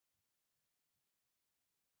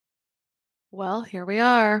Well, here we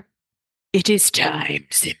are. It is time,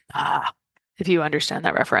 Simba. If you understand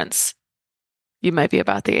that reference, you might be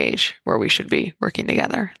about the age where we should be working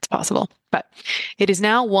together. It's possible. But it is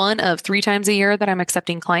now one of 3 times a year that I'm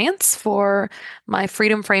accepting clients for my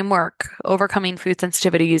freedom framework, overcoming food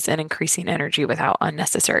sensitivities and increasing energy without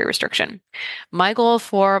unnecessary restriction. My goal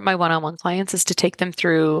for my one-on-one clients is to take them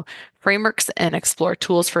through frameworks and explore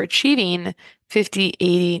tools for achieving 50,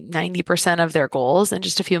 80, 90% of their goals in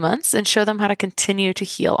just a few months and show them how to continue to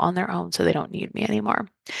heal on their own so they don't need me anymore.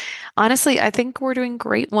 Honestly, I think we're doing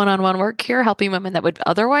great one-on-one work here, helping women that would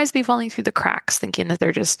otherwise be falling through the cracks, thinking that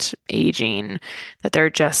they're just aging, that they're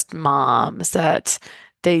just moms, that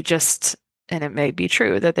they just, and it may be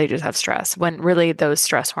true that they just have stress, when really those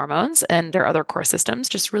stress hormones and their other core systems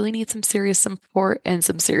just really need some serious support and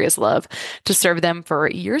some serious love to serve them for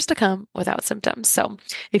years to come without symptoms. So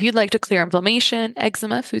if you'd like to clear inflammation,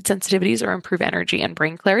 eczema, food sensitivities, or improve energy and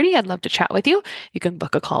brain clarity, I'd love to chat with you. You can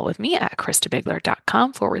book a call with me at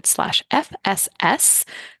kristabigler.com/FSS,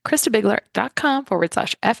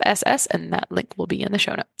 kristabigler.com/FSS, and that link will be in the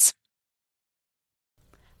show notes.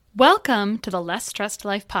 Welcome to the Less Stressed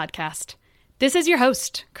Life podcast. This is your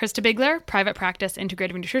host, Krista Bigler, private practice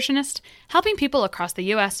integrative nutritionist, helping people across the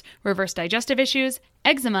U.S. reverse digestive issues,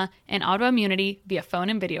 eczema, and autoimmunity via phone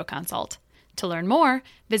and video consult. To learn more,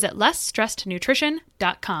 visit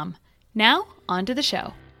lessstressednutrition.com. Now, on to the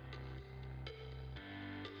show.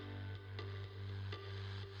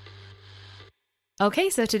 Okay,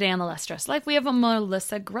 so today on The Less Stressed Life, we have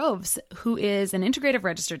Melissa Groves, who is an integrative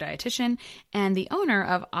registered dietitian and the owner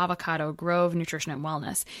of Avocado Grove Nutrition and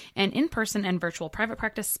Wellness, an in-person and virtual private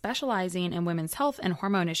practice specializing in women's health and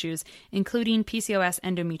hormone issues, including PCOS,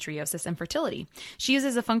 endometriosis, and fertility. She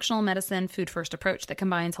uses a functional medicine, food-first approach that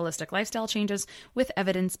combines holistic lifestyle changes with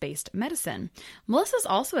evidence-based medicine. Melissa is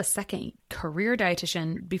also a second career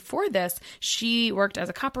dietitian. Before this, she worked as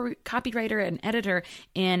a copywriter and editor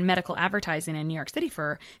in medical advertising in New York City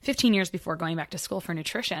for 15 years before going back to school for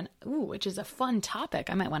nutrition, which is a fun topic.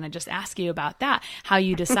 I might want to just ask you about that, how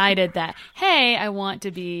you decided that, hey, I want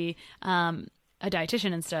to be a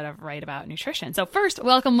dietitian instead of write about nutrition. So first,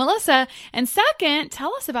 welcome, Melissa. And second,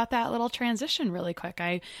 tell us about that little transition really quick.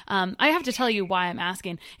 I have to tell you why I'm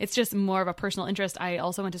asking. It's just more of a personal interest. I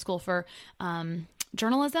also went to school for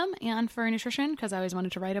journalism and for nutrition because I always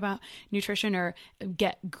wanted to write about nutrition or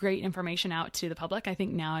get great information out to the public. I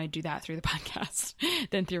think now I do that through the podcast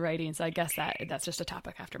than through writing. So I guess that's just a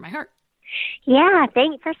topic after my heart. Yeah,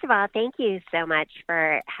 first of all, thank you so much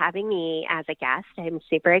for having me as a guest. I'm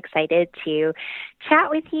super excited to chat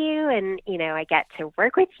with you, and I get to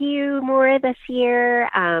work with you more this year,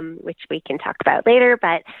 which we can talk about later.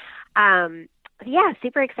 But yeah,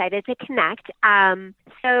 super excited to connect.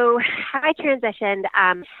 So how I transitioned,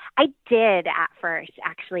 I did at first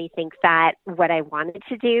actually think that what I wanted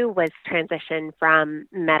to do was transition from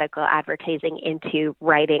medical advertising into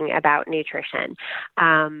writing about nutrition.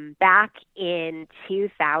 Back in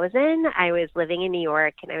 2000, I was living in New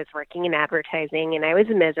York and I was working in advertising and I was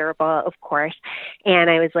miserable, of course, and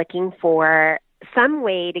I was looking for some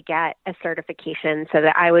way to get a certification so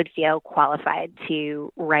that I would feel qualified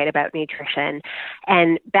to write about nutrition.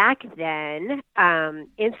 And back then,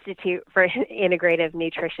 Institute for Integrative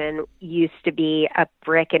Nutrition used to be a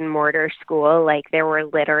brick and mortar school. Like there were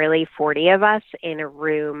literally 40 of us in a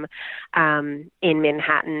room in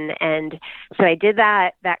Manhattan. And so I did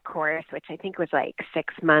that course, which I think was like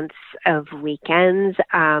 6 months of weekends.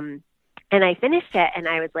 And I finished it and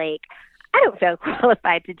I was like, I don't feel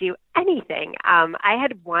qualified to do anything. I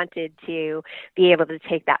had wanted to be able to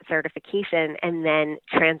take that certification and then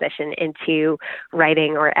transition into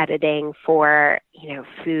writing or editing for,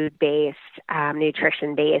 food-based,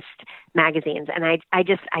 nutrition-based magazines. And I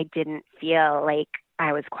didn't feel like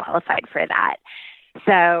I was qualified for that.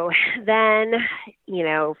 So then,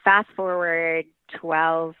 fast forward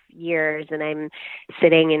 12 years and I'm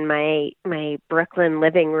sitting in my Brooklyn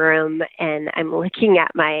living room and I'm looking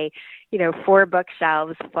at my 4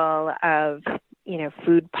 bookshelves full of,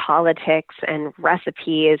 food politics and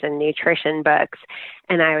recipes and nutrition books.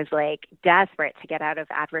 And I was like desperate to get out of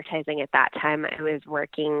advertising at that time. I was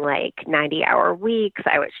working like 90-hour weeks.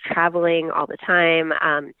 I was traveling all the time.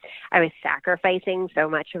 I was sacrificing so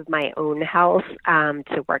much of my own health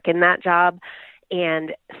to work in that job.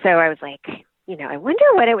 And so I was like, I wonder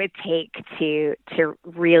what it would take to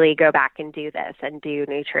really go back and do this and do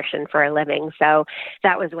nutrition for a living. So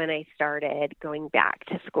that was when I started going back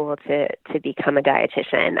to school to become a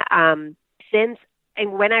dietitian. And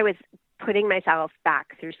when I was putting myself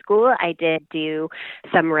back through school, I did do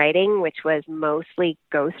some writing, which was mostly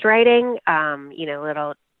ghostwriting,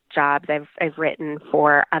 little jobs. I've written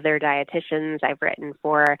for other dietitians. I've written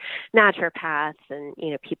for naturopaths and,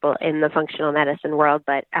 people in the functional medicine world,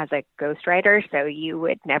 but as a ghostwriter, so you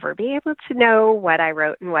would never be able to know what I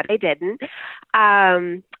wrote and what I didn't.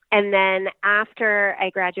 And then after I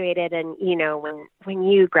graduated, and, when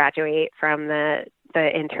you graduate from the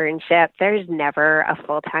internship, there's never a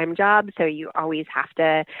full-time job. So you always have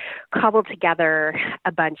to cobble together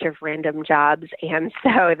a bunch of random jobs. And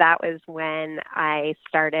so that was when I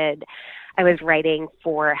was writing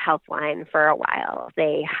for Healthline for a while.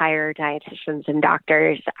 They hire dietitians and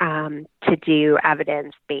doctors to do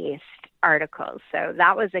evidence-based articles. So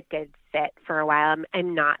that was a good fit for a while.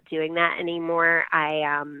 I'm not doing that anymore.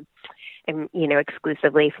 I'm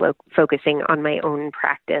exclusively focusing on my own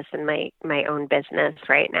practice and my own business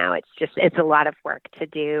right now. It's a lot of work to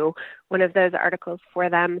do one of those articles for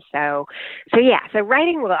them. So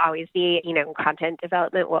writing will always be, content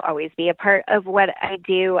development will always be a part of what I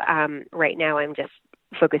do. Right now I'm just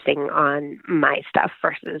focusing on my stuff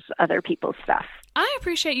versus other people's stuff. I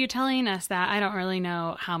appreciate you telling us that. I don't really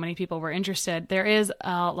know how many people were interested. There is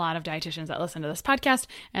a lot of dietitians that listen to this podcast,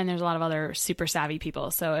 and there's a lot of other super savvy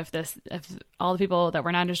people. So if all the people that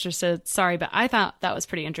were not interested, sorry, but I thought that was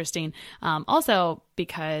pretty interesting. Also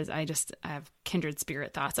because I have kindred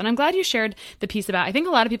spirit thoughts. And I'm glad you shared the piece about, I think a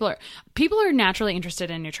lot of people are naturally interested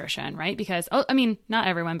in nutrition, right? Because, not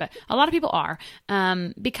everyone, but a lot of people are,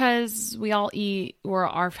 because we all eat, or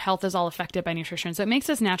our health is all affected by nutrition. So it makes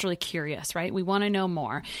us naturally curious, right? We want to know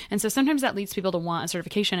more. And so sometimes that leads people to want a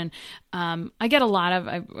certification. And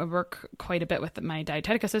I work quite a bit with my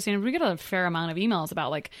dietetic associate. We get a fair amount of emails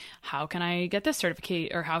about how can I get this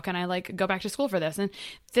certificate, or how can I go back to school for this? And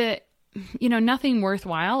nothing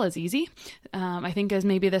worthwhile is easy, I think is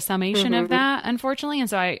maybe the summation of that, unfortunately. And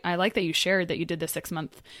so I like that you shared that you did the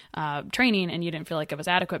 6-month training and you didn't feel like it was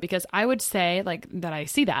adequate, because I would say that I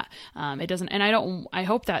see that it doesn't, and I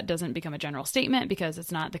hope that doesn't become a general statement, because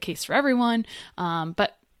it's not the case for everyone.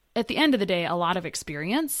 But at the end of the day, a lot of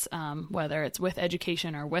experience, whether it's with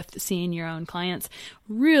education or with seeing your own clients,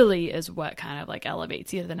 really is what kind of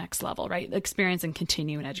elevates you to the next level, right? Experience and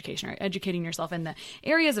continuing education, or educating yourself in the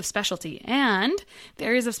areas of specialty. And the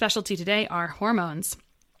areas of specialty today are hormones.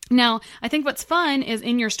 Now, I think what's fun is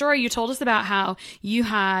in your story, you told us about how you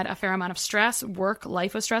had a fair amount of stress.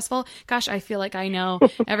 Life was stressful. Gosh, I feel like I know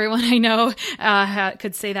everyone I know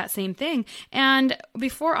could say that same thing. And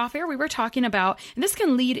before off air, we were talking about, and this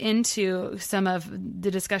can lead into some of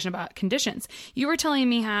the discussion about conditions. You were telling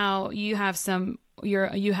me how you have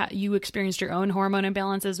you experienced your own hormone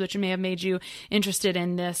imbalances, which may have made you interested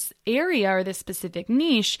in this area or this specific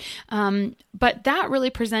niche. But that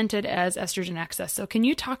really presented as estrogen excess. So can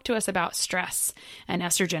you talk to us about stress and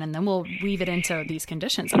estrogen, and then we'll weave it into these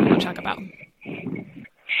conditions that I'm going to talk about?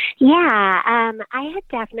 Yeah, I had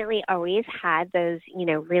definitely always had those,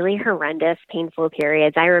 really horrendous, painful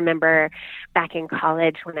periods. I remember back in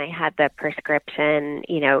college when I had the prescription,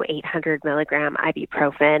 800 milligram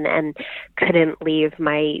ibuprofen, and couldn't leave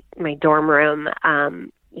my dorm room,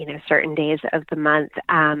 certain days of the month.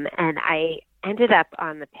 And I ended up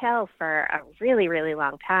on the pill for a really, really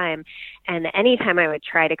long time. And anytime I would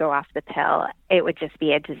try to go off the pill, it would just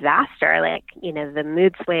be a disaster. The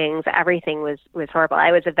mood swings, everything was horrible.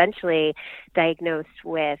 I was eventually diagnosed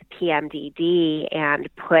with PMDD and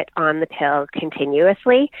put on the pill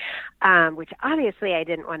continuously, which obviously I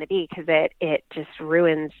didn't want to be, because it just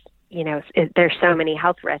ruins, there's so many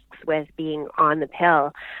health risks with being on the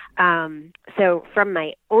pill. So from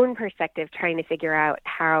my own perspective, trying to figure out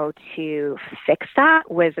how to fix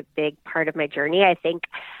that was a big part of my journey. I think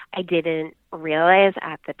I didn't realize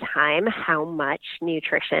at the time how much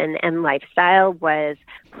nutrition and lifestyle was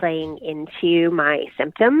playing into my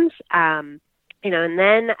symptoms. And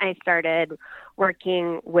then I started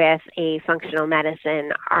working with a functional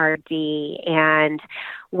medicine RD, and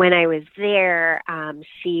when I was there,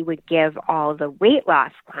 she would give all the weight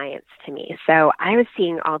loss clients to me. So I was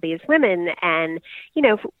seeing all these women, and,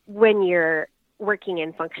 when you're working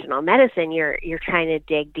in functional medicine, you're trying to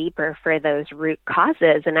dig deeper for those root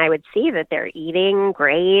causes. And I would see that they're eating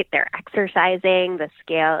great, they're exercising, the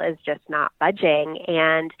scale is just not budging.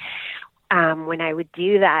 And when I would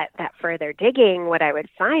do that further digging, what I would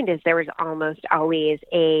find is there was almost always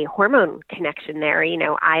a hormone connection there.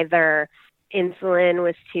 Either insulin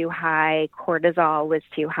was too high, cortisol was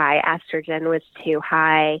too high, estrogen was too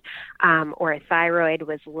high, or thyroid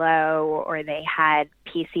was low, or they had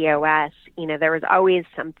PCOS. There was always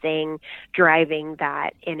something driving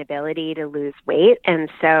that inability to lose weight. And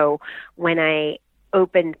so when I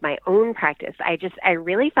opened my own practice, I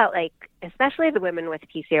really felt like, especially the women with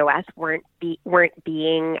PCOS weren't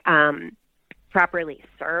being properly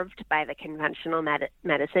served by the conventional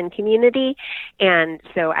medicine community. And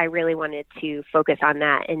so I really wanted to focus on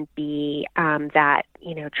that and be that,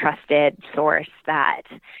 trusted source that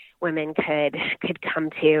women could come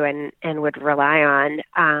to and would rely on,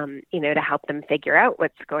 to help them figure out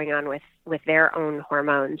what's going on with their own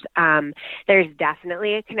hormones. There's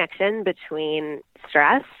definitely a connection between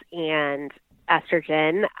stress and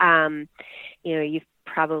estrogen. You've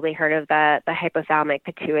probably heard of the hypothalamic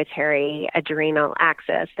pituitary adrenal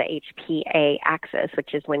axis, the HPA axis,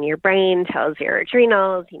 which is when your brain tells your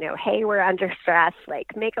adrenals, hey, we're under stress,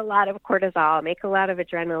 like make a lot of cortisol, make a lot of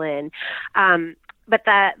adrenaline. But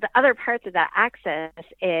the other parts of that axis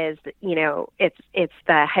is, it's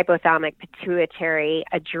the hypothalamic pituitary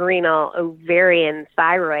adrenal ovarian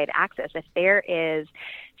thyroid axis. If there is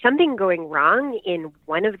something going wrong in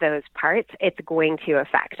one of those parts, it's going to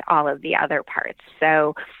affect all of the other parts.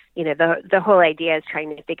 So, the whole idea is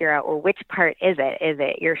trying to figure out, well, which part is it? Is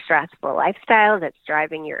it your stressful lifestyle that's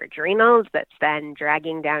driving your adrenals, that's then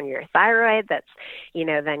dragging down your thyroid, that's,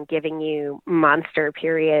 then giving you monster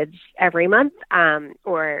periods every month?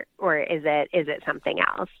 Or is it something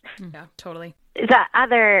else? Yeah, totally.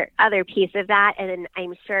 The other piece of that, and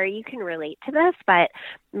I'm sure you can relate to this, but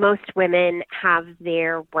most women have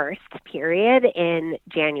their worst period in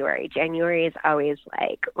January. January is always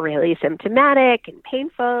like really symptomatic and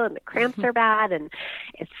painful, and the cramps are bad, and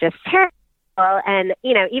it's just terrible. And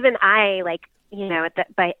even I, like,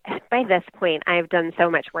 by this point, I've done so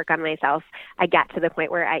much work on myself. I get to the point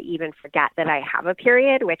where I even forget that I have a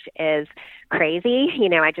period, which is crazy.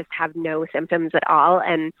 I just have no symptoms at all.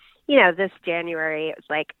 And this January, it was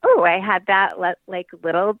like, oh, I had that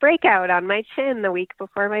little breakout on my chin the week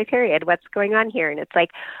before my period. What's going on here? And it's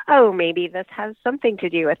like, oh, maybe this has something to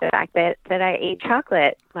do with the fact that I ate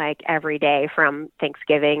chocolate like every day from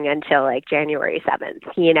Thanksgiving until like January 7th,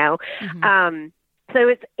 Mm-hmm.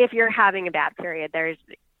 So if you're having a bad period, there's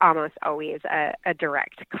almost always a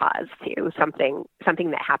direct cause to something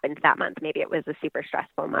that happened that month. Maybe it was a super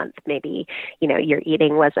stressful month. Maybe, your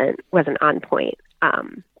eating wasn't on point.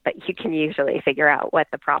 But you can usually figure out what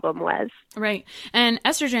the problem was. Right. And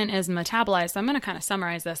estrogen is metabolized. So I'm going to kind of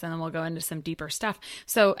summarize this and then we'll go into some deeper stuff.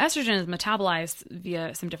 So estrogen is metabolized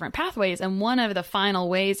via some different pathways. And one of the final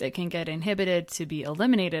ways it can get inhibited to be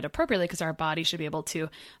eliminated appropriately, because our body should be able to,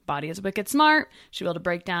 body is wicked smart, should be able to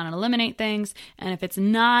break down and eliminate things. And if it's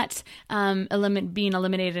not being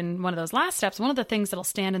eliminated in one of those last steps, one of the things that'll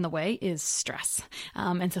stand in the way is stress.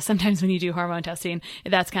 And so sometimes when you do hormone testing,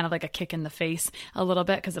 that's kind of like a kick in the face a little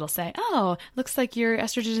bit, because it'll say, oh, looks like your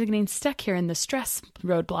estrogen is getting stuck here in the stress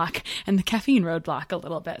roadblock and the caffeine roadblock a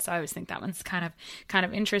little bit. So I always think that one's kind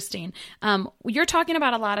of interesting. You're talking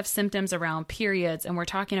about a lot of symptoms around periods, and we're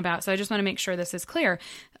talking about, so I just want to make sure this is clear.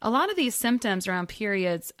 A lot of these symptoms around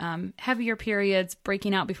periods, heavier periods,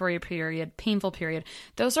 breaking out before your period, painful period,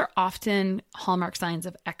 those are often hallmark signs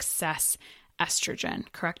of excess estrogen.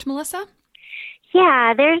 Correct, Melissa?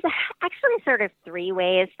 Yeah, there's actually sort of three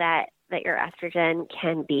ways that your estrogen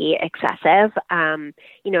can be excessive.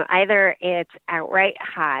 Either it's outright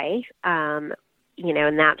high, and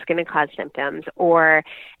that's going to cause symptoms, or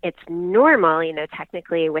it's normal,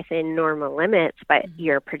 technically within normal limits, but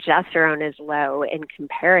your progesterone is low in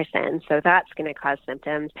comparison, so that's going to cause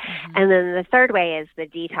symptoms. Mm-hmm. And then the third way is the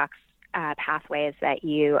detox pathways that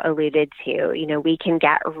you alluded to. We can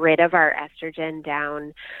get rid of our estrogen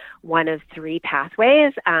down one of three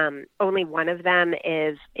pathways. Only one of them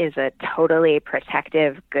is a totally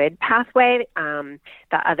protective good pathway.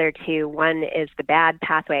 The other two, one is the bad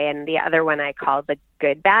pathway, and the other one I call the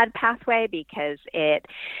good-bad pathway because it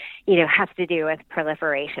has to do with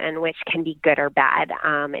proliferation, which can be good or bad.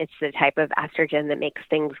 It's the type of estrogen that makes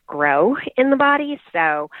things grow in the body.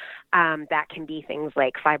 So that can be things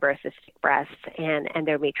like fibrocystic breasts and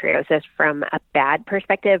endometriosis from a bad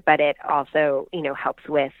perspective, but it also, helps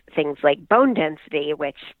with things like bone density,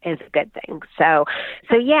 which is a good thing. So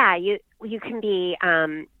yeah, you can be,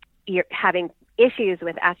 you're having issues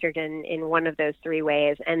with estrogen in one of those three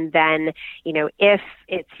ways. And then, if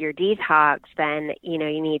it's your detox, then, you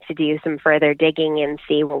need to do some further digging and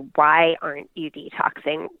see, well, why aren't you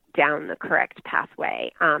detoxing down the correct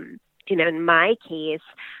pathway? In my case,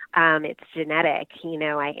 it's genetic.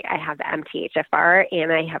 I have the MTHFR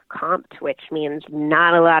and I have COMT, which means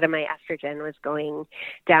not a lot of my estrogen was going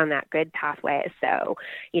down that good pathway. So,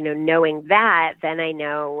 knowing that, then I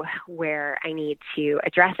know where I need to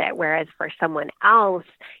address it. Whereas for someone else,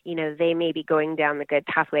 they may be going down the good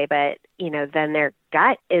pathway, but, then their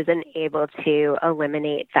gut isn't able to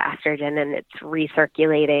eliminate the estrogen and it's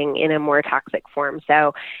recirculating in a more toxic form.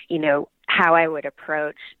 So, how I would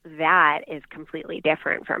approach that is completely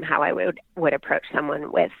different from how I would approach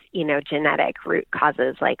someone with, genetic root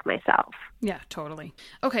causes like myself. Yeah, totally.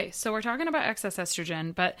 Okay, so we're talking about excess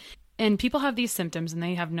estrogen, and people have these symptoms and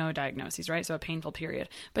they have no diagnoses, right? So a painful period.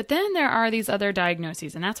 But then there are these other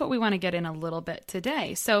diagnoses, and that's what we want to get in a little bit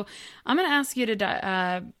today. So I'm going to ask you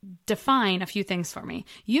to define a few things for me.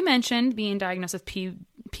 You mentioned being diagnosed with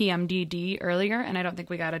PMDD earlier, and I don't think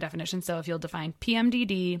we got a definition. So if you'll define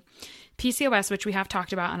PMDD, PCOS, which we have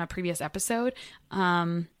talked about on a previous episode,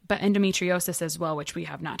 but endometriosis as well, which we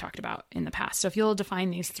have not talked about in the past. So if you'll define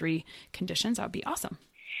these three conditions, that would be awesome.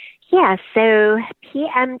 Yeah, so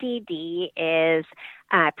PMDD is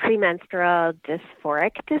premenstrual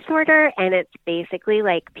dysphoric disorder, and it's basically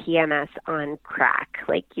like PMS on crack.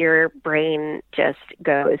 Like your brain just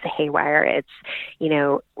goes haywire. It's,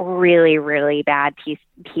 really, really bad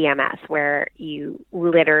PMS where you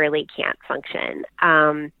literally can't function.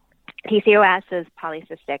 PCOS is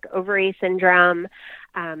polycystic ovary syndrome.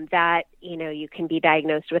 That, you can be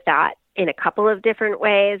diagnosed with that in a couple of different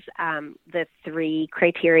ways. The three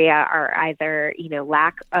criteria are either,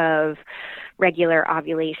 lack of regular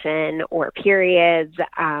ovulation or periods,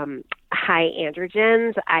 high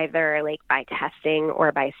androgens, either like by testing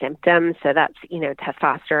or by symptoms. So that's,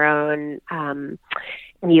 testosterone.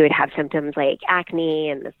 You would have symptoms like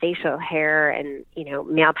acne and the facial hair and,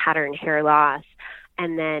 male pattern hair loss.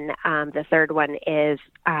 And then the third one is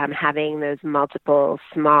having those multiple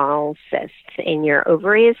small cysts in your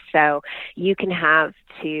ovaries. So you can have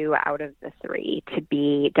 2 out of the 3 to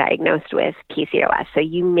be diagnosed with PCOS. So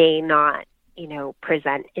you may not,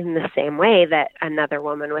 present in the same way that another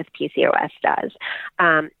woman with PCOS does.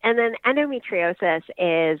 And then endometriosis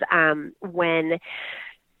is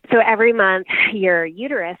So every month, your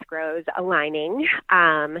uterus grows a lining,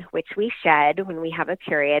 which we shed when we have a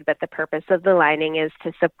period, but the purpose of the lining is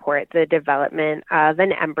to support the development of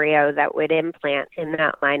an embryo that would implant in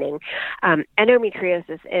that lining.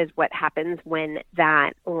 Endometriosis is what happens when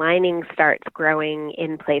that lining starts growing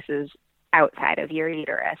in places outside of your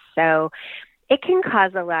uterus. So it can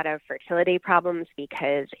cause a lot of fertility problems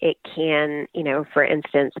because it can, for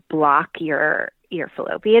instance, block your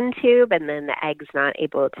fallopian tube, and then the egg's not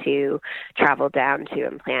able to travel down to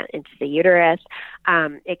implant into the uterus.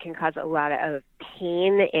 It can cause a lot of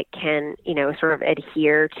pain. It can, sort of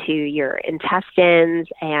adhere to your intestines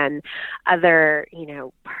and other,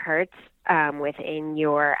 parts within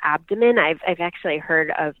your abdomen. I've actually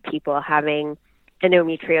heard of people having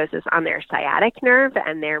endometriosis on their sciatic nerve,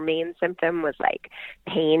 and their main symptom was like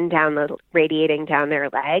pain radiating down their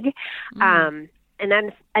leg. And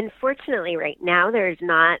then, unfortunately, right now, there's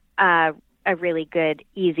not a really good,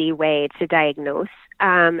 easy way to diagnose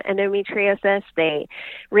endometriosis. They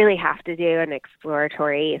really have to do an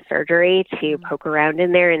exploratory surgery to poke around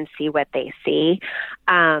in there and see what they see.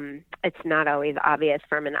 It's not always obvious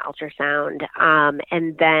from an ultrasound.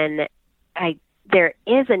 And then there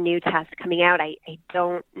is a new test coming out. I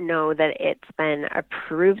don't know that it's been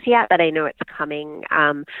approved yet, but I know it's coming,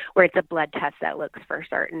 where it's a blood test that looks for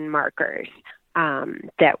certain markers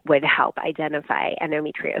that would help identify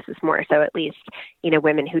endometriosis more. So at least,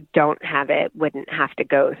 women who don't have it wouldn't have to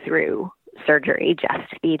go through surgery just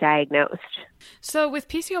to be diagnosed. So with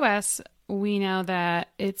PCOS, we know that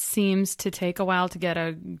it seems to take a while to get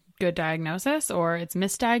a good diagnosis, or it's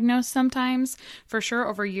misdiagnosed sometimes, for sure,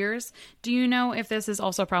 over years. Do you know if this is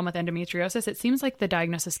also a problem with endometriosis? It seems like the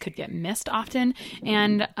diagnosis could get missed often.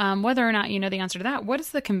 And whether or not you know the answer to that, what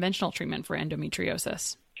is the conventional treatment for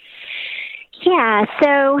endometriosis? Yeah,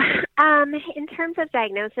 so in terms of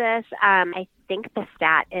diagnosis, I think the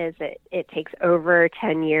stat is it takes over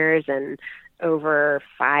 10 years and over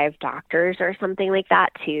 5 doctors or something like that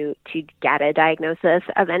to get a diagnosis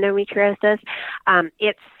of endometriosis.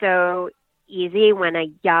 It's so easy when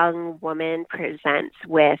a young woman presents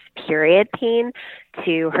with period pain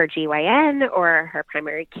to her GYN or her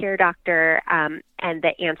primary care doctor, and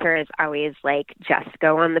the answer is always like, just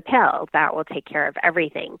go on the pill. That will take care of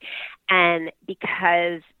everything. And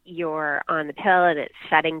because you're on the pill and it's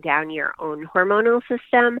shutting down your own hormonal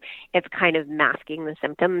system, it's kind of masking the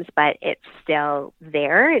symptoms, but it's still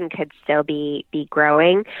there and could still be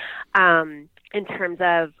growing. In terms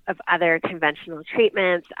of other conventional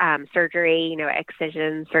treatments, surgery,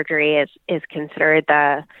 excision surgery is considered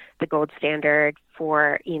the gold standard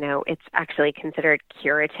for, it's actually considered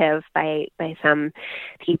curative by some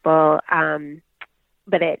people.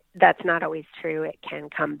 But that's not always true. It can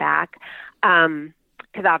come back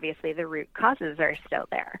because obviously the root causes are still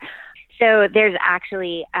there. So there's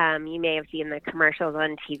actually, you may have seen the commercials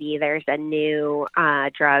on TV, there's a new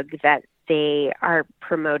drug that they are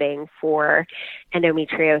promoting for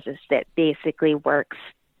endometriosis that basically works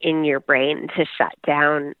in your brain to shut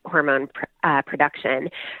down hormone production.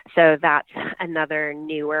 So that's another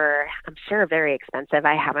newer, I'm sure very expensive,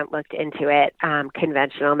 I haven't looked into it,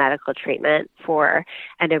 conventional medical treatment for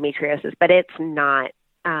endometriosis, but it's not,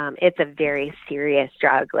 it's a very serious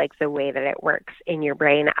drug, like the way that it works in your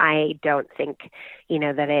brain. I don't think,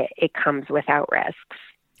 that it comes without risks.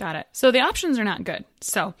 Got it. So the options are not good.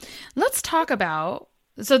 So let's talk about,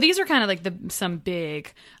 so these are kind of like some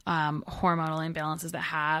big hormonal imbalances that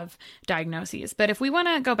have diagnoses. But if we want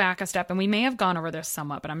to go back a step, and we may have gone over this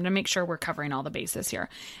somewhat, but I'm going to make sure we're covering all the bases here.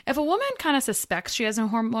 If a woman kind of suspects she has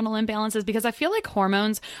hormonal imbalances, because I feel like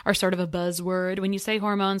hormones are sort of a buzzword. When you say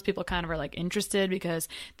hormones, people kind of are like interested because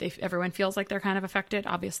everyone feels like they're kind of affected.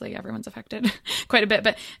 Obviously, everyone's affected quite a bit.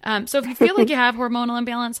 But so if you feel like you have hormonal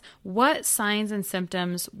imbalance, what signs and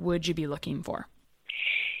symptoms would you be looking for?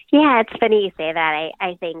 Yeah, it's funny you say that.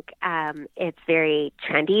 I think it's very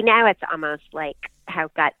trendy now. It's almost like how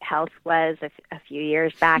gut health was a few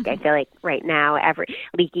years back. I feel like right now,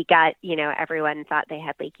 leaky gut, everyone thought they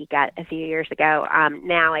had leaky gut a few years ago.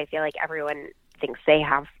 Now I feel like everyone thinks they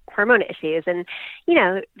have hormone issues, and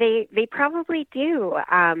they probably do.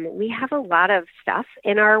 We have a lot of stuff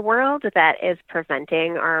in our world that is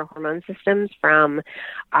preventing our hormone systems from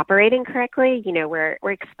operating correctly. We're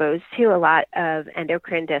exposed to a lot of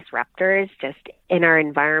endocrine disruptors just in our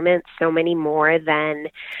environment, so many more than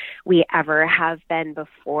we ever have been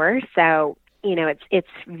before. So it's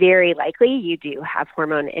very likely you do have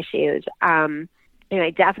hormone issues. I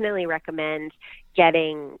definitely recommend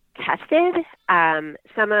getting tested.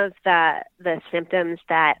 Some of the symptoms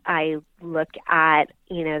that I look at,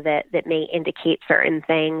 that may indicate certain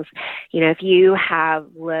things, if you have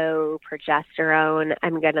low progesterone,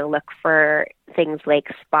 I'm going to look for things like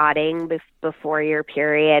spotting before your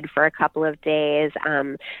period for a couple of days,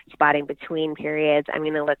 spotting between periods. I'm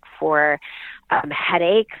going to look for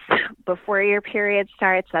headaches before your period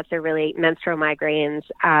starts. That's menstrual migraines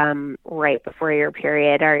right before your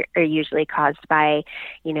period are usually caused by,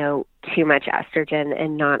 too much estrogen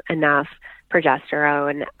and not enough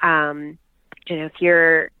progesterone.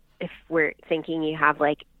 If we're thinking you have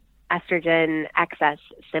like estrogen excess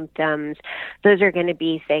symptoms, those are going to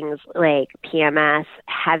be things like PMS,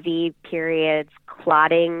 heavy periods,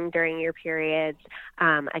 clotting during your periods,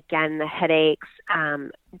 again, the headaches,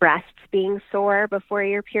 breasts being sore before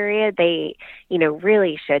your period. They,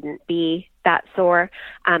 really shouldn't be that sore.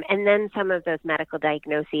 And then some of those medical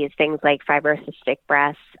diagnoses, things like fibrocystic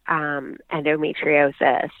breasts,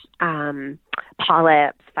 endometriosis,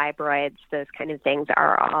 polyps, fibroids, those kind of things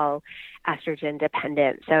are all estrogen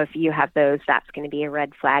dependent. So if you have those, that's going to be a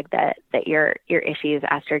red flag that your issue is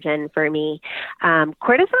estrogen for me.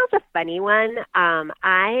 Cortisol's a funny one.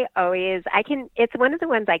 It's one of the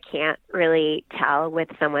ones I can't really tell with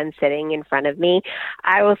someone sitting in front of me.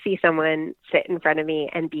 I will see someone sit in front of me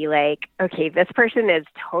and be like, okay, this person is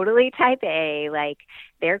totally type A, like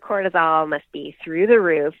their cortisol must be through the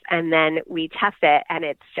roof. And then we test it and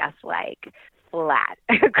it's just like flat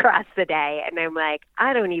across the day. And I'm like,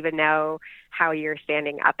 I don't even know how you're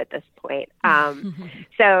standing up at this point.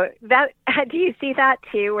 So do you see that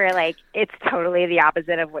too, where like it's totally the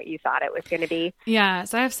opposite of what you thought it was going to be? Yeah.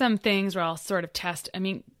 So I have some things where I'll sort of test. I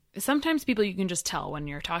mean, sometimes people, you can just tell when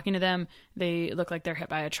you're talking to them, they look like they're hit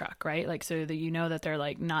by a truck, right? Like, so that that they're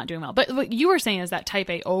like not doing well. But what you were saying is that type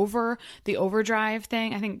A the overdrive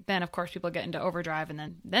thing. I think then of course people get into overdrive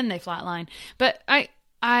and then they flatline. But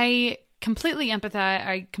I completely empathize.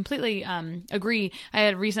 I completely agree. I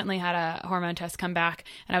had recently had a hormone test come back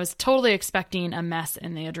and I was totally expecting a mess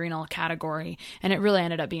in the adrenal category. And it really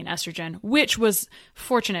ended up being estrogen, which was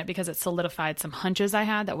fortunate because it solidified some hunches I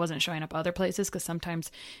had that wasn't showing up other places. Because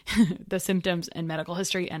sometimes the symptoms in medical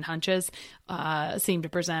history and hunches seem to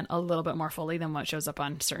present a little bit more fully than what shows up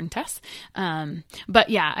on certain tests.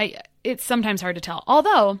 But yeah, it's sometimes hard to tell.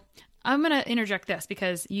 Although I'm going to interject this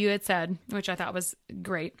because you had said, which I thought was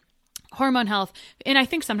great, hormone health. And I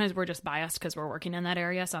think sometimes we're just biased because we're working in that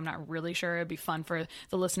area. So I'm not really sure. It'd be fun for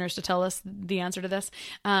the listeners to tell us the answer to this.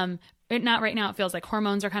 Not right now. It feels like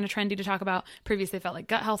hormones are kind of trendy to talk about. Previously it felt like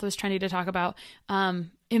gut health was trendy to talk about.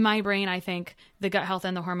 In my brain, I think the gut health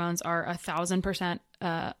and the hormones are 1,000%,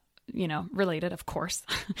 related, of course.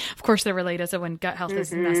 Of course they're related. So when gut health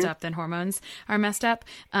is messed up, then hormones are messed up.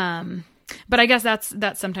 But I guess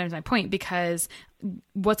that's sometimes my point because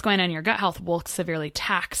what's going on in your gut health will severely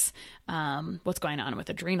tax what's going on with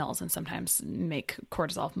adrenals and sometimes make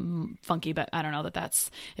cortisol funky, but I don't know that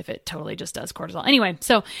that's if it totally just does cortisol. Anyway,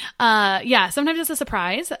 so sometimes it's a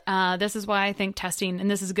surprise. This is why I think testing,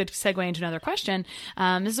 and this is a good segue into another question.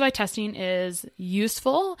 This is why testing is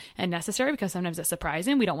useful and necessary, because sometimes it's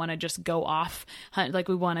surprising. We don't want to just go off like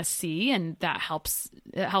we want to see, and that helps.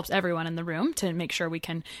 It helps everyone in the room to make sure we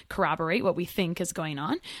can corroborate what we think is going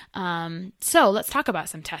on. So let's talk about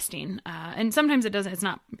some testing. And sometimes it's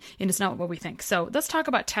not what we think. So let's talk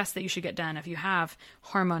about tests that you should get done if you have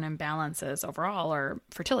hormone imbalances overall or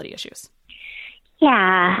fertility issues.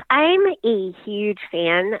 Yeah, I'm a huge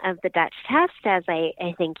fan of the Dutch test, as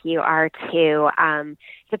I think you are too.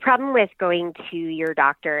 The problem with going to your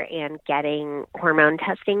doctor and getting hormone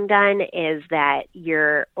testing done is that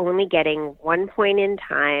you're only getting one point in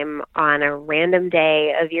time on a random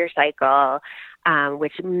day of your cycle,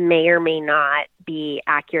 which may or may not be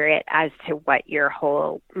accurate as to what your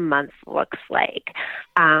whole month looks like.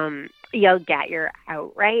 You'll get your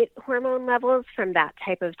outright hormone levels from that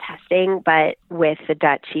type of testing, but with the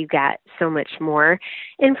Dutch, you get so much more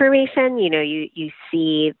information. You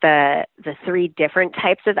see the three different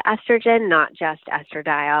types of estrogen, not just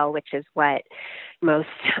estradiol, which is what most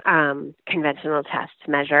conventional tests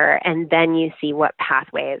measure. And then you see what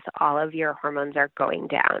pathways all of your hormones are going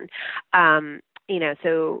down.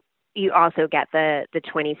 So you also get the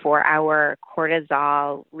 24-hour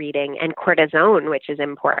cortisol reading and cortisone, which is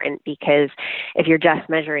important because if you're just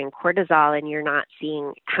measuring cortisol and you're not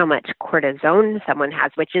seeing how much cortisone someone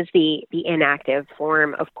has, which is the inactive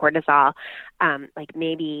form of cortisol, like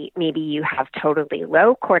maybe you have totally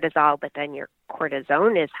low cortisol, but then your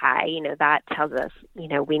cortisone is high, that tells us,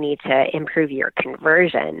 we need to improve your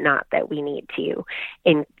conversion, not that we need to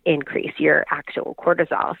increase your actual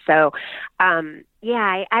cortisol. So,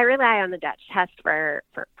 I rely on the Dutch test for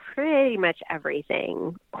pretty much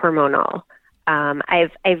everything hormonal.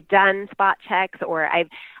 I've done spot checks, or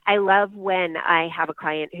I love when I have a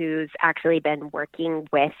client who's actually been working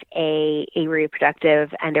with a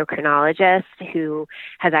reproductive endocrinologist who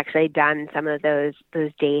has actually done some of those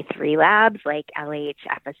day 3 labs like LH,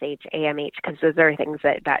 FSH, AMH, because those are things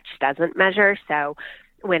that Dutch doesn't measure. So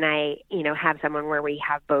when I, have someone where we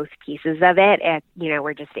have both pieces of it,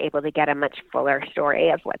 we're just able to get a much fuller story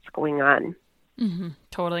of what's going on. Mm-hmm,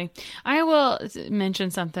 totally. I will mention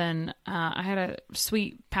something. I had a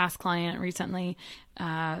sweet past client recently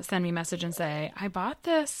send me a message and say, I bought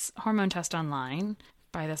this hormone test online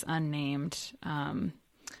by this unnamed,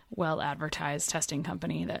 well-advertised testing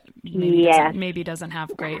company that maybe doesn't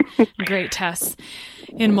have great tests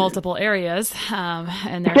in multiple areas,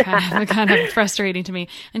 and they're kind of frustrating to me.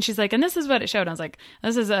 And she's like, and this is what it showed. I was like,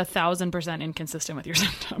 this is 1,000% inconsistent with your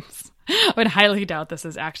symptoms. I would highly doubt this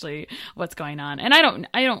is actually what's going on. And I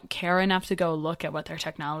don't care enough to go look at what their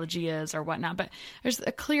technology is or whatnot, but there's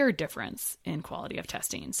a clear difference in quality of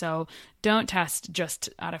testing. So don't test just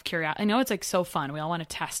out of curiosity. I know it's like so fun. We all want to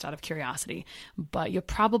test out of curiosity, but you'll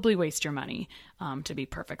probably waste your money, to be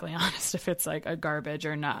perfectly honest, if it's like a garbage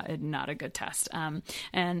or not a good test.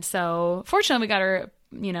 And so fortunately we got her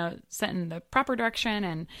sent in the proper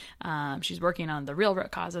direction, and she's working on the real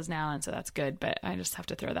root causes now, and so that's good. But I just have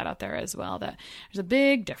to throw that out there as well, that there's a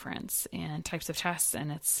big difference in types of tests,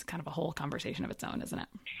 and it's kind of a whole conversation of its own, isn't it?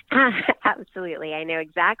 Absolutely. I know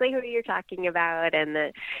exactly who you're talking about, and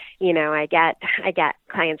I get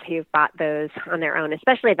clients who've bought those on their own,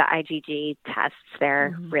 especially the IgG tests.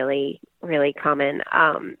 They're really, really common.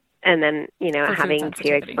 And then, having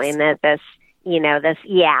to explain that this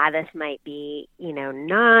might be,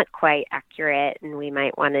 not quite accurate, and we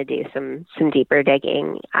might want to do some deeper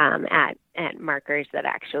digging at markers that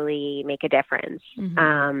actually make a difference.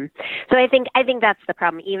 So I think that's the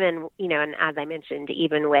problem. Even, and as I mentioned,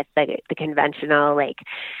 even with the conventional, like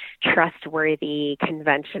trustworthy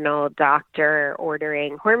conventional doctor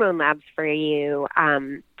ordering hormone labs for you,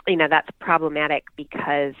 that's problematic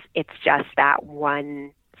because it's just that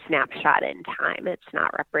one snapshot in time. It's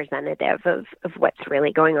not representative of what's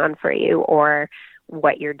really going on for you or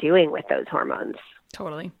what you're doing with those hormones.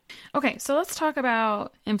 Totally. Okay, so let's talk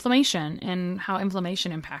about inflammation and how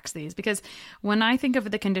inflammation impacts these, because when I think of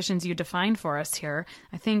the conditions you defined for us here,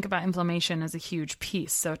 I think about inflammation as a huge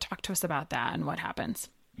piece. So talk to us about that and what happens.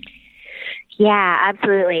 Yeah,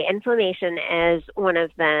 absolutely. Inflammation is one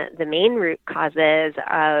of the main root causes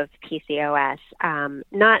of PCOS.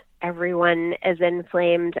 Not everyone is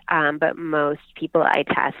inflamed, but most people I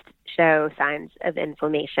test show signs of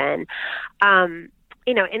inflammation.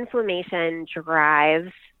 Inflammation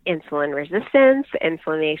drives insulin resistance.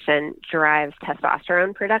 Inflammation drives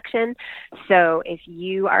testosterone production. So if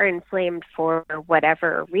you are inflamed for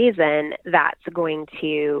whatever reason, that's going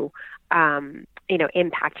to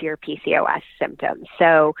impact your PCOS symptoms.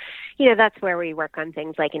 So, that's where we work on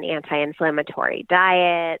things like an anti-inflammatory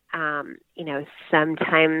diet.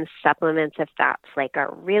 Sometimes supplements, if that's like a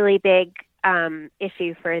really big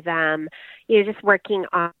issue for them, just working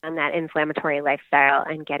on that inflammatory lifestyle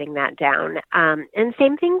and getting that down. And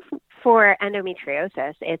same thing for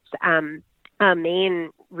endometriosis. It's a main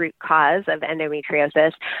root cause of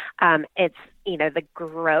endometriosis. It's the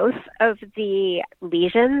growth of the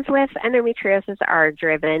lesions with endometriosis are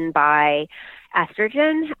driven by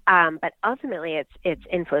estrogen, but ultimately it's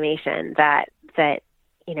inflammation that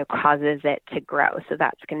causes it to grow. So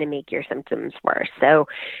that's going to make your symptoms worse. So,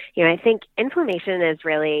 I think inflammation is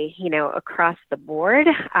really, across the board,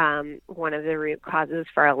 one of the root causes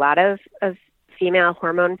for a lot of female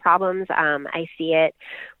hormone problems. I see it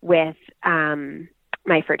with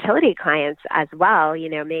my fertility clients as well.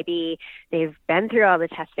 Maybe they've been through all the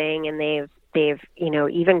testing and they've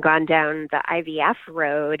even gone down the IVF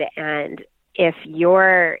road, and if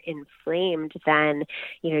you're inflamed, then,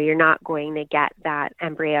 you're not going to get that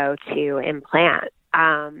embryo to implant.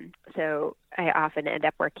 So I often end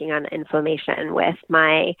up working on inflammation with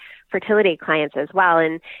my fertility clients as well.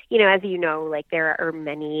 And, as like there are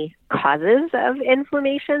many causes of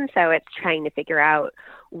inflammation. So it's trying to figure out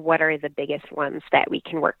what are the biggest ones that we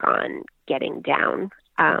can work on getting down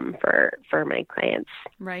for my clients.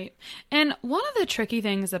 Right. And one of the tricky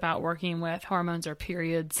things about working with hormones or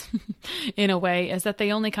periods in a way is that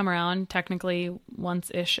they only come around technically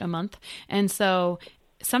once-ish a month. And so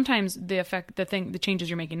sometimes the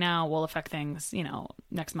changes you're making now will affect things,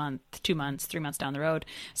 next month, 2 months, 3 months down the road.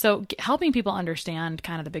 So helping people understand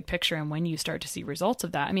kind of the big picture and when you start to see results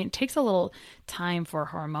of that. I mean, it takes a little time for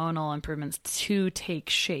hormonal improvements to take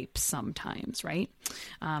shape sometimes, right?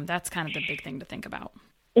 That's kind of the big thing to think about.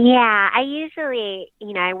 Yeah, I usually,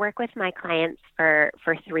 I work with my clients for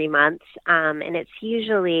 3 months, and it's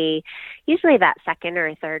usually that second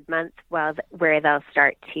or third month where they'll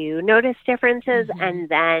start to notice differences, mm-hmm. and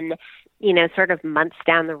then, sort of months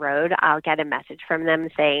down the road, I'll get a message from them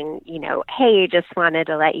saying, hey, just wanted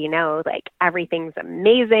to let you know, like, everything's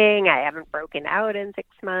amazing. I haven't broken out in 6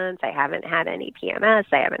 months. I haven't had any PMS.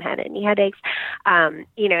 I haven't had any headaches.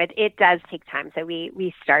 It does take time. So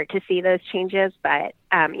we start to see those changes, but,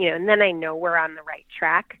 and then I know we're on the right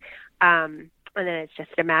track. And then it's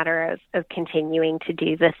just a matter of continuing to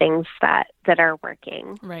do the things that are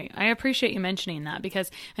working. Right. I appreciate you mentioning that because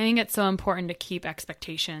I think it's so important to keep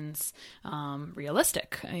expectations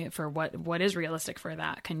realistic for what is realistic for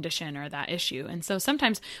that condition or that issue. And so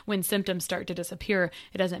sometimes when symptoms start to disappear,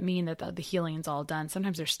 it doesn't mean that the healing's all done.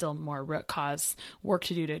 Sometimes there's still more root cause work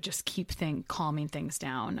to do to just keep calming things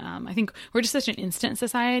down. I think we're just such an instant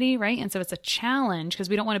society, right? And so it's a challenge because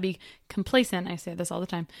we don't want to be complacent. I say this all the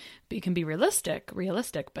time, but you can be realistic,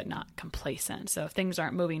 but not complacent. So if things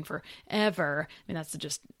aren't moving forever, I mean, that's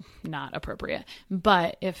just not appropriate.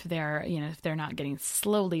 But if they're not getting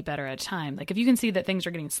slowly better at a time, like if you can see that things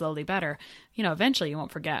are getting slowly better, eventually you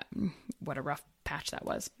won't forget what a rough patch that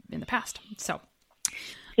was in the past. So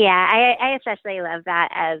yeah, I especially love that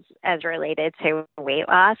as related to weight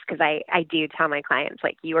loss, because I do tell my clients,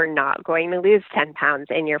 like, you are not going to lose 10 pounds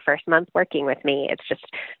in your first month working with me. It's just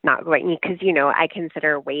not going, because, I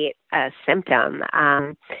consider weight a symptom,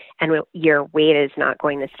 and your weight is not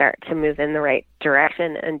going to start to move in the right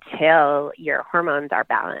direction until your hormones are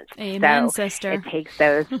balanced. Amen, so sister. It takes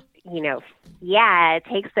those it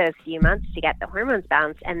takes those few months to get the hormones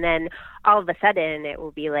balanced. And then all of a sudden it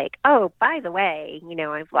will be like, oh, by the way,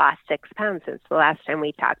 I've lost 6 pounds since the last time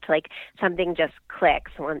we talked. Like, something just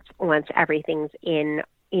clicks once everything's in,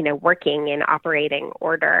 working in operating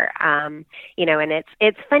order. And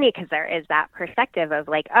it's funny because there is that perspective of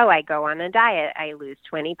like, oh, I go on a diet, I lose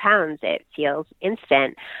 20 pounds. It feels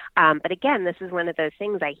instant. But again, this is one of those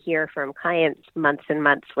things I hear from clients months and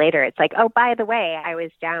months later. It's like, oh, by the way, I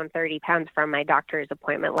was down 30 pounds from my doctor's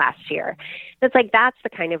appointment last year. It's like, that's the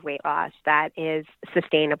kind of weight loss that is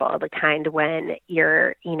sustainable, the kind when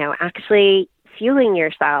you're, actually fueling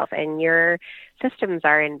yourself and your systems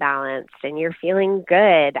are in balance and you're feeling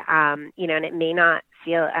good, and it may not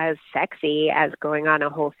feel as sexy as going on a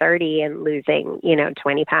Whole30 and losing,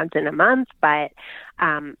 20 pounds in a month, but,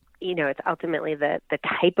 it's ultimately the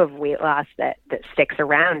type of weight loss that sticks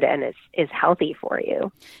around and is healthy for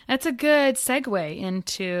you. That's a good segue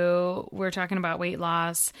into, we're talking about weight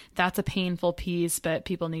loss. That's a painful piece, but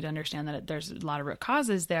people need to understand that there's a lot of root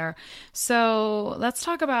causes there. So let's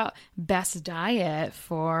talk about best diet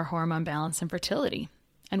for hormone balance and fertility.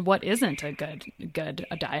 And what isn't a good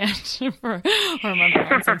diet for hormone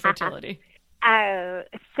balance and fertility? Oh,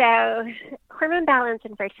 so hormone balance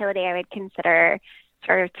and fertility, I would consider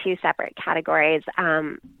sort of two separate categories.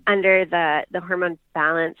 Under the hormone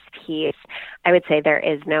balance piece, I would say there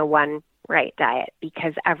is no one right diet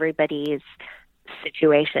because everybody's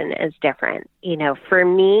situation is different. For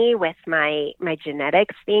me, with my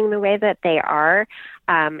genetics being the way that they are,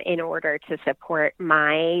 in order to support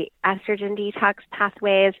my estrogen detox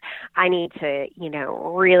pathways, I need to,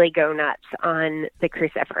 really go nuts on the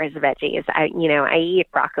cruciferous veggies. I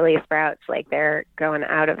eat broccoli sprouts like they're going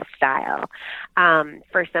out of style.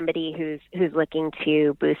 For somebody who's looking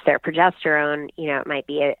to boost their progesterone, it might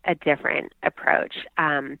be a different approach.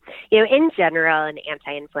 In general, an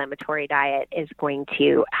anti-inflammatory diet is going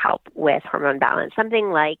to help with hormone balance.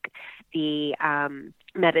 Something like the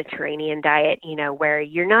Mediterranean diet, where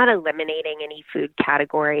you're not eliminating any food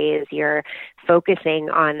categories. You're focusing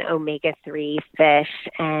on omega-3 fish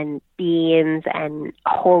and beans and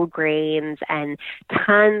whole grains and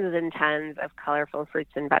tons of colorful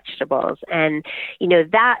fruits and vegetables. And,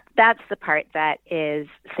 that's the part that is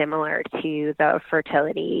similar to the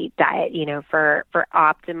fertility diet, for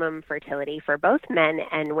optimum fertility for both men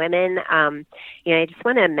and women. I just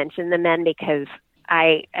want to mention the men because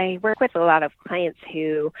I work with a lot of clients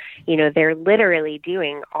who, they're literally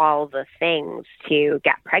doing all the things to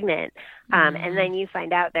get pregnant. And then you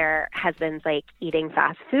find out their husband's like eating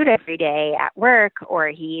fast food every day at work, or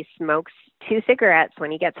he smokes 2 cigarettes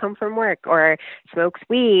when he gets home from work, or smokes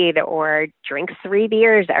weed, or drinks 3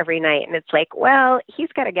 beers every night. And it's like, well, he's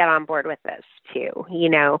got to get on board with this too,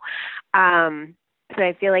 So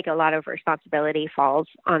I feel like a lot of responsibility falls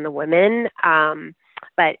on the women.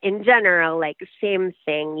 But in general, like same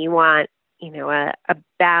thing, you want, a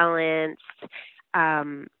balanced,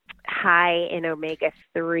 high in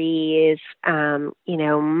omega-3s,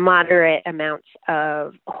 moderate amounts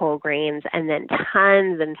of whole grains, and then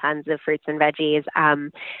tons and tons of fruits and veggies.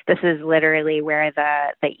 This is literally where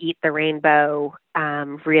the Eat the Rainbow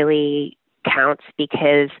really counts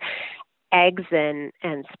because eggs and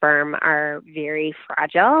sperm are very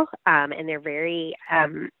fragile, and they're very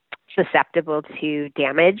susceptible to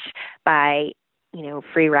damage by,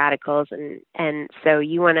 free radicals. And so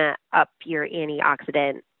you want to up your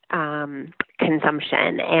antioxidant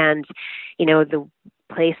consumption. And, the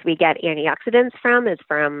place we get antioxidants from is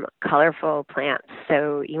from colorful plants.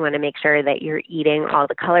 So you want to make sure that you're eating all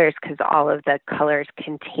the colors because all of the colors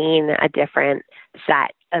contain a different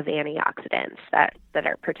set of antioxidants that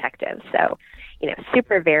are protective. So,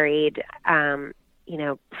 super varied,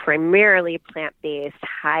 primarily plant-based,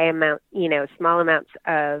 high amount, small amounts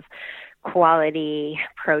of quality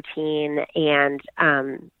protein and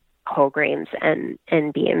whole grains and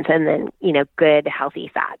beans, and then, good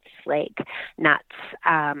healthy fats like nuts,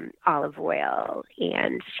 olive oil,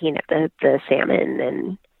 and, the salmon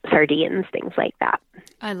and sardines, things like that.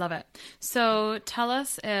 I love it. So tell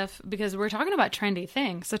us because we're talking about trendy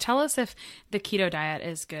things, so tell us if the keto diet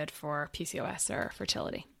is good for PCOS or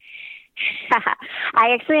fertility. I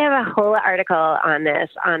actually have a whole article on this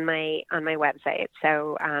on my website,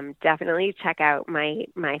 so definitely check out my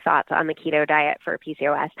thoughts on the keto diet for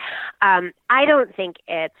PCOS. I don't think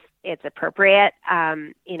it's appropriate.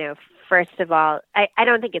 First of all, I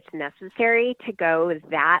don't think it's necessary to go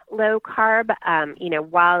that low carb.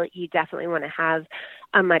 While you definitely want to have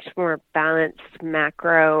a much more balanced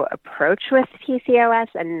macro approach with PCOS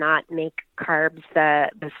and not make carbs the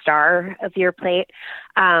star of your plate,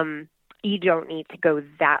 you don't need to go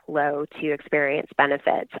that low to experience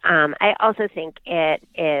benefits. I also think it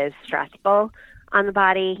is stressful on the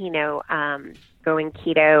body. Going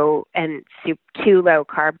keto and too low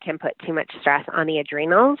carb can put too much stress on the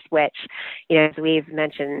adrenals, which, as we've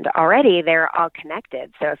mentioned already, they're all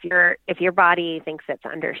connected. So if your body thinks it's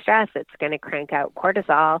under stress, it's going to crank out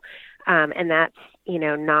cortisol, and that's,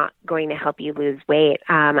 not going to help you lose weight.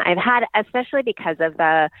 I've had, especially because of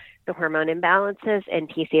the hormone imbalances in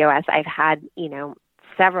PCOS, I've had,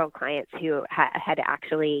 several clients who had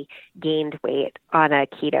actually gained weight on a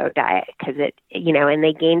keto diet because and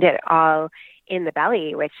they gained it all in the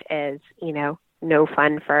belly, which is, no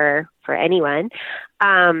fun for anyone.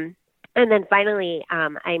 And then finally,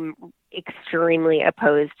 I'm extremely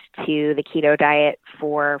opposed to the keto diet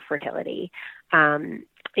for fertility.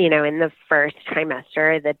 in the first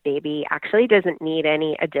trimester, the baby actually doesn't need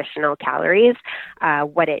any additional calories.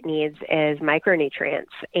 What it needs is micronutrients.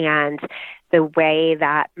 And the way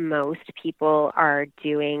that most people are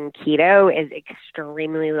doing keto is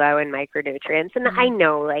extremely low in micronutrients. And I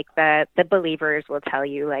know like the believers will tell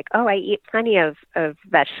you like, oh, I eat plenty of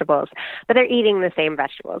vegetables, but they're eating the same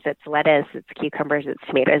vegetables. It's lettuce, it's cucumbers, it's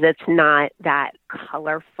tomatoes. It's not that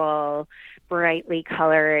colorful, brightly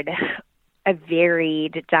colored, a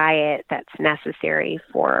varied diet that's necessary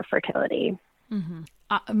for fertility. Mm-hmm.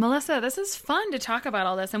 Melissa, this is fun to talk about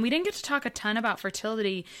all this. And we didn't get to talk a ton about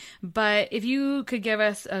fertility, but if you could give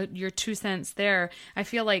us your 2 cents there, I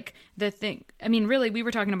feel like really, we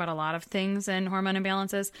were talking about a lot of things in hormone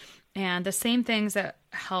imbalances, and the same things that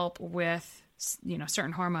help with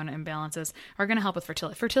certain hormone imbalances are going to help with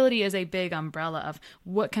fertility. Fertility is a big umbrella of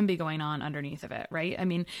what can be going on underneath of it, right? I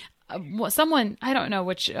mean, I don't know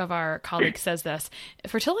which of our colleagues says this,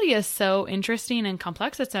 fertility is so interesting and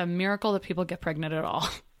complex. It's a miracle that people get pregnant at all.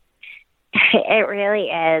 It really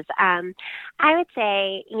is. I would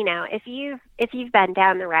say, if you've been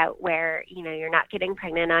down the route where, you're not getting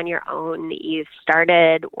pregnant on your own, you've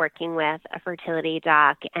started working with a fertility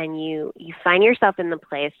doc, and you find yourself in the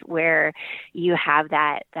place where you have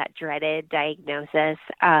that dreaded diagnosis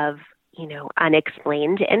of,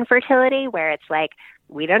 unexplained infertility, where it's like,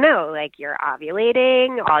 we don't know, like you're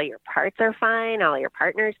ovulating, all your parts are fine, all your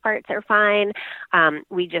partner's parts are fine.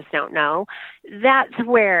 We just don't know. That's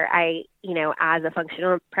where I, as a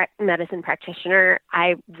functional medicine practitioner,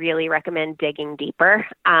 I really recommend digging deeper.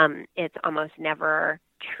 It's almost never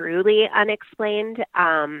truly unexplained.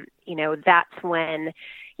 That's when,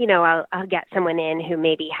 I'll get someone in who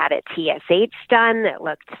maybe had a TSH done that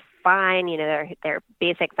looked fine, their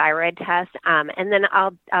basic thyroid test. And then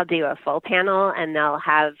I'll do a full panel, and they'll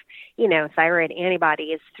have, thyroid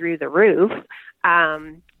antibodies through the roof.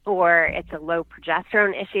 Or it's a low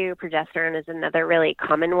progesterone issue. Progesterone is another really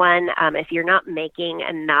common one. If you're not making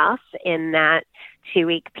enough in that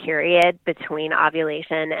 2-week period between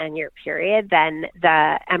ovulation and your period, then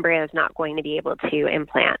the embryo is not going to be able to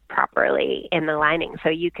implant properly in the lining. So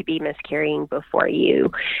you could be miscarrying before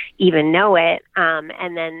you even know it.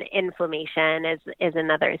 And then inflammation is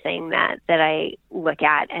another thing that I look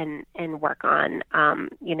at and work on,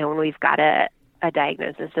 when we've got a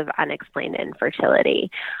diagnosis of unexplained infertility.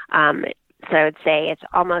 So I would say it's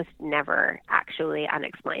almost never actually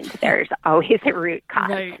unexplained. There's always a root cause.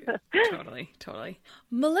 Right. Totally.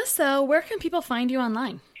 Melissa, where can people find you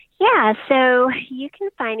online? Yeah, so you can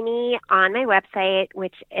find me on my website,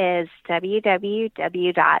 which is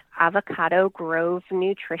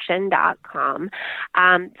www.avocadogrovenutrition.com.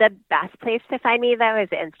 The best place to find me, though, is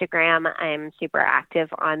Instagram. I'm super active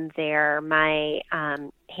on there. My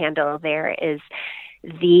handle there is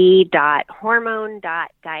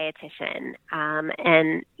the.hormone.dietitian.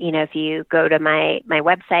 And, if you go to my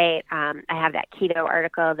website, I have that keto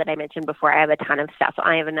article that I mentioned before. I have a ton of stuff.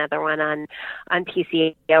 I have another one on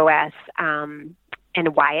PCOS, and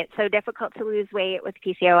why it's so difficult to lose weight with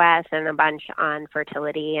PCOS, and a bunch on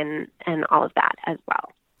fertility and all of that as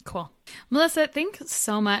well. Cool. Melissa, thanks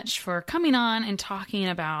so much for coming on and talking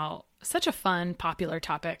about such a fun, popular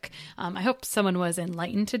topic. I hope someone was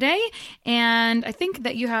enlightened today. And I think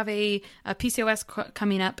that you have a PCOS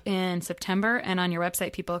coming up in September, and on your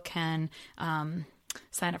website, people can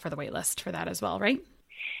sign up for the wait list for that as well, right?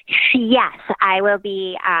 Yes, I will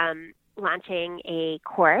be launching a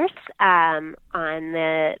course on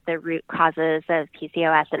the root causes of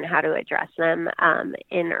PCOS and how to address them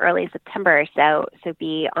in early September. So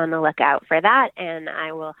be on the lookout for that, and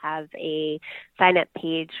I will have a sign-up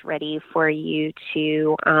page ready for you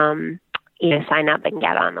to sign up and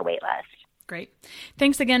get on the wait list. Great.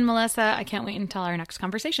 Thanks again, Melissa. I can't wait until our next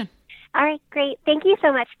conversation. All right, great. Thank you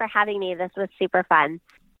so much for having me. This was super fun.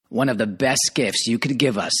 One of the best gifts you could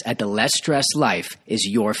give us at the Less Stress Life is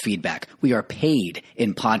your feedback. We are paid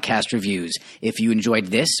in podcast reviews. If you enjoyed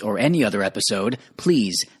this or any other episode,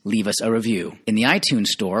 please leave us a review. In the iTunes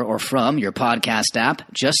store or from your podcast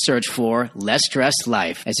app, just search for Less Stress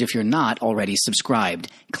Life as if you're not already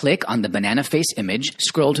subscribed. Click on the banana face image,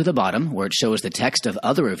 scroll to the bottom where it shows the text of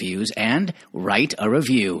other reviews, and write a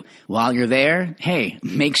review. While you're there, hey,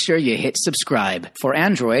 make sure you hit subscribe. For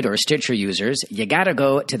Android or Stitcher users, you gotta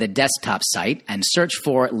go to the desktop site and search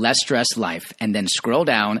for Less Stress Life, and then scroll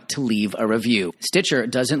down to leave a review. Stitcher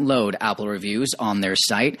doesn't load Apple reviews on their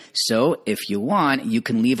site, so if you want, you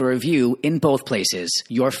can leave a review in both places.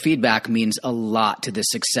 Your feedback means a lot to the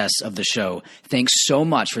success of the show. Thanks so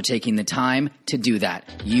much for taking the time to do that.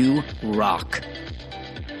 You rock.